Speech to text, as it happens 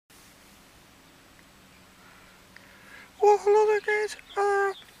Well, hello there, guys.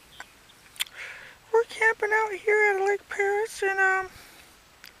 We're camping out here at Lake Paris, and I'm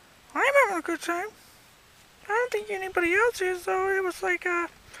having a good time. I don't think anybody else is, though. It was like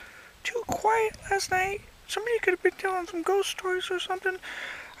too quiet last night. Somebody could have been telling some ghost stories or something.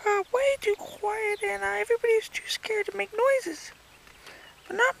 Way too quiet, and everybody's too scared to make noises.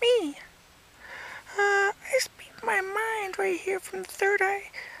 But not me. I speak my mind right here from the third eye.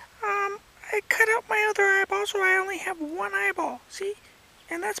 I cut out my other eyeball, so I only have one eyeball. See?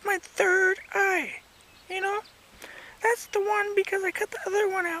 And that's my third eye. You know? That's the one because I cut the other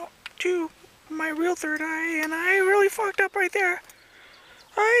one out to my real third eye, and I really fucked up right there.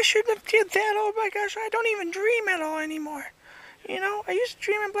 I shouldn't have did that. Oh my gosh, I don't even dream at all anymore. You know, I used to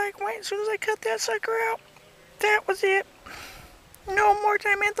dream in black and white. As soon as I cut that sucker out, that was it. No more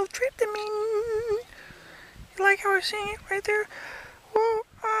dimethyltryptamine. You like how I sing it right there? Well,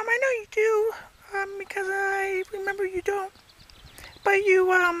 I know you do, because I remember you don't. But you,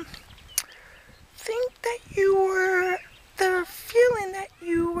 think that you were, the feeling that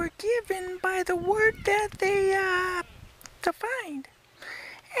you were given by the word that they, defined.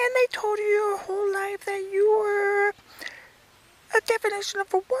 And they told you your whole life that you were a definition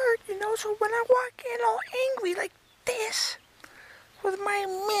of a word, you know? So when I walk in all angry like this, with my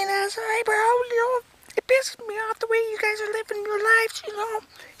mean-ass eyebrow, you know, it pisses me off the way you guys are living your lives, you know?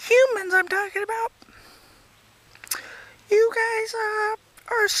 Humans I'm talking about. You guys,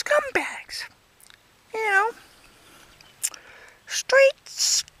 are scumbags. You know? Straight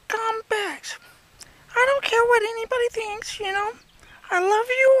scumbags. I don't care what anybody thinks, you know? I love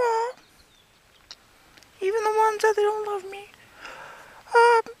you all. Even the ones that don't love me.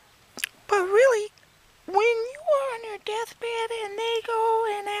 But really, when you are on your deathbed and they go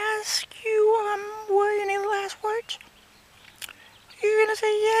and ask you, what, any last words? You're gonna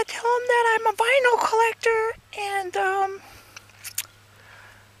say, yeah, tell them that I'm a vinyl collector, and,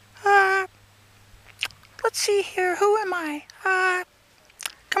 let's see here, who am I?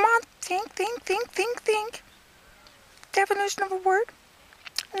 Come on, think. Definition of a word.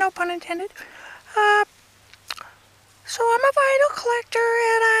 No pun intended. So I'm a vinyl collector,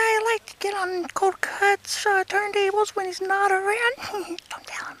 and I like to get on Cold Cuts turntables when he's not around. Don't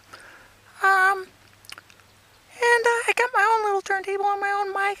tell him. And I got my own little turntable and my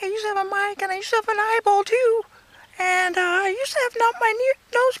own mic. I used to have a mic, and I used to have an eyeball too. And I used to have not my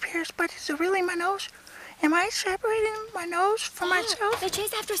nose pierced, but is it really my nose? Am I separating my nose from myself? They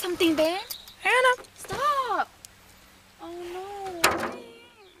chase after something, Ben. Anna! Stop! Oh no.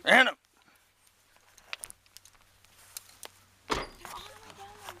 Anna!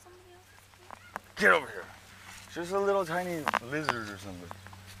 Get over here. It's just a little tiny lizard or something.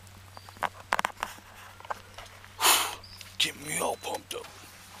 Get me all pumped up.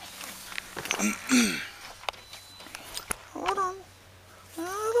 Hold on.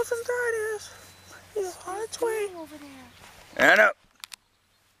 Listen to Tightest. He's on its way. Over there. Anna!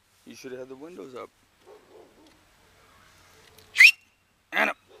 You should have had the windows up.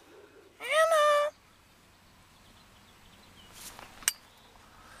 Anna! Anna!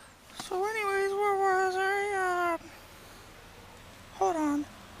 So anyways, where was I? Hold on.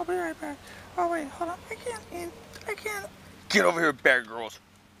 I'll be right back. Oh wait, hold on. I can't. Get over here, bad girls.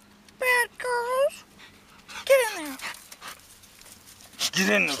 Bad girls? Get in there. Get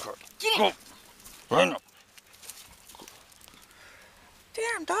in the car. Get Go. in. Right now.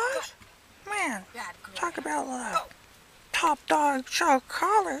 Damn, dogs. Man, talk about top dog shock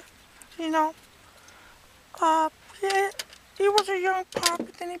collar. You know. Yeah, he was a young pup,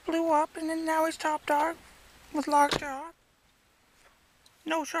 and then he blew up, and then now he's top dog with lockjaw.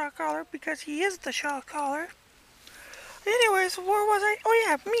 No shock collar because he is the shock collar. Anyways, where was I? Oh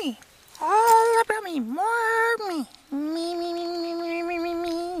yeah, me. All about me. More me.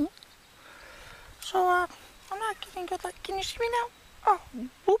 Me. So, I'm not getting good luck. Can you see me now? Oh,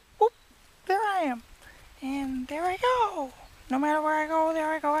 whoop, whoop. There I am. And there I go. No matter where I go,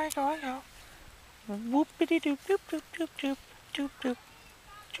 there I go. Whoopity doop doop doop doop doop doop doop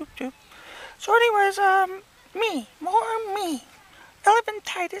doop doop. So anyways, me. More me. Elephant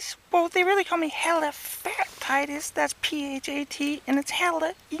Tightest. Well, they really call me hella fat Tightest. That's P-H-A-T, and it's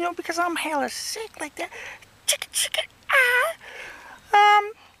hella, you know, because I'm hella sick like that. Chicka, ah.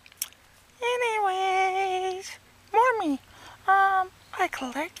 Anyways, more me. I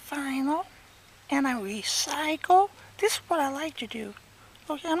collect vinyl, and I recycle. This is what I like to do.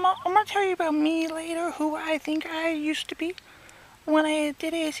 Okay, I'm gonna tell you about me later, who I think I used to be. When I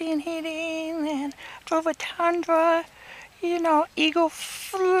did AC and heating, and drove a Tundra. You know, eagle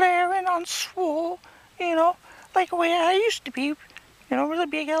flaring on swole, you know, like the way I used to be, you know, really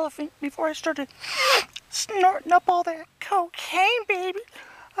big elephant before I started snorting up all that cocaine, baby.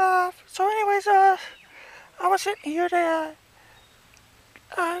 So anyways, I was sitting here to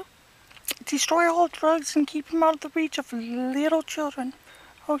destroy all drugs and keep them out of the reach of little children.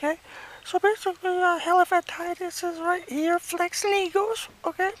 Okay? So basically, Tightest is right here flexing egos,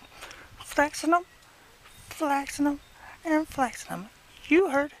 okay? Flexing them, and flexing them.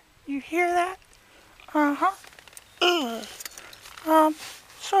 You heard. You hear that? Uh-huh. Ugh.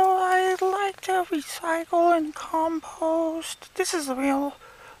 So I like to recycle and compost. This is the real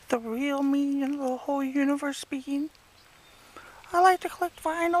me and the whole universe speaking. I like to collect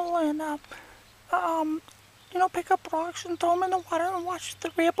vinyl and, pick up rocks and throw them in the water and watch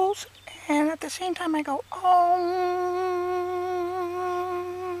the ripples. And at the same time I go,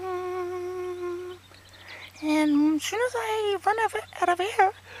 and as soon as I run out of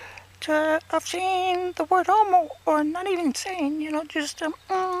air of saying the word homo, or not even saying, just,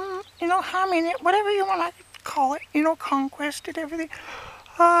 humming it, whatever you want to call it, conquest and everything,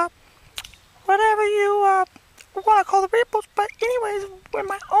 whatever you, want to call the ripples, but anyways, when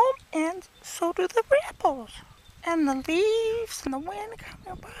my arm ends, so do the ripples. And the leaves and the wind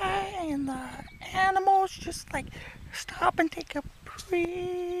coming by and the animals just like stop and take a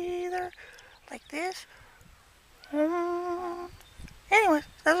breather like this. Anyways,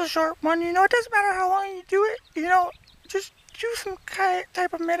 that's a short one. It doesn't matter how long you do it. Just do some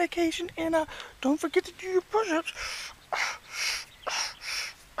type of medication and don't forget to do your push-ups.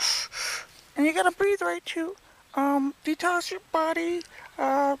 And you gotta breathe right too. Detox your body.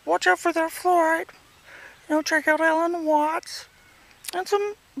 Watch out for that fluoride. Check out Ellen Watts. And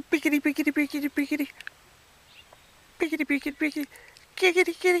some biggity, biggity, biggity, biggity. Biggity, biggity, biggity.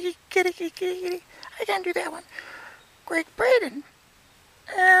 Giggity, giggity, giggity, giggity. I can't do that one. Greg Braden.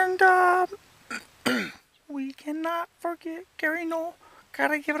 And, we cannot forget Gary Noel.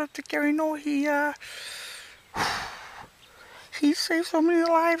 Gotta give it up to Gary Noel. He saved so many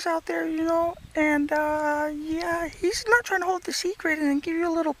lives out there, and, yeah, he's not trying to hold the secret and give you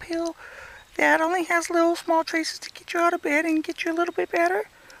a little pill that only has little small traces to get you out of bed and get you a little bit better,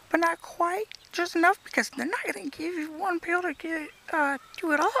 but not quite, just enough, because they're not going to give you one pill to do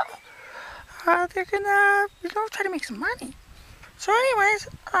it all. They're gonna, try to make some money. So anyways,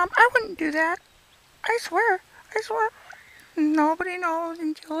 I wouldn't do that. I swear. Nobody knows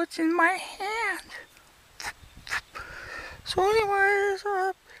until it's in my hand. So anyways,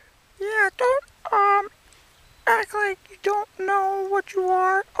 yeah, don't, act like you don't know what you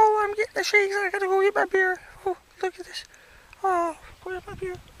are. Oh, I'm getting the shakes. I gotta go get my beer. Oh, look at this. Oh, where's my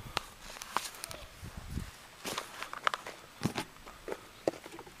beer?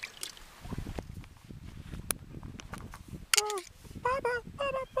 Oh, Baba.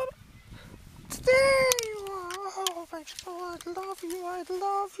 There you are. Oh, vegetable, I love you.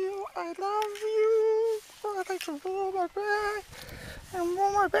 Oh, I'd like to roll my bag and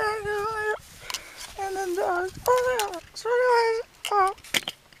roll my bag out. And then, oh yeah. So anyways,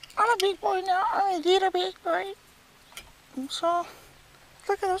 I'm a big boy now. I'm indeed a big boy. So,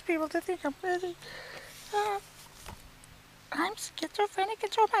 look at those people. They think I'm crazy. I'm schizophrenic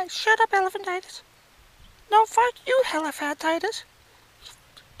and so am I. Shut up, Elephantitis. No, fuck you, Tightest.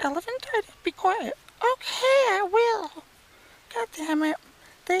 Elephantitis, be quiet. Okay, I will. God damn it.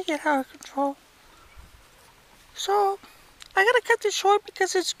 They get out of control. So, I gotta cut this short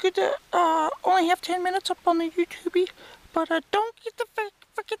because it's good to only have 10 minutes up on the YouTube. But don't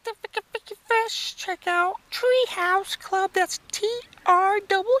forget to fresh. Check out treehausclub. That's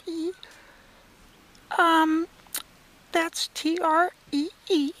TREE. That's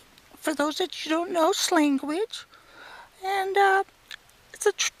TREE. For those that you don't know, slanguage. And it's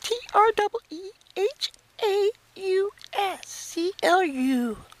a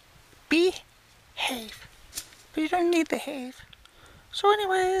TREEHAUSCLU. Behave. But you don't need the have. So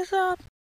anyways,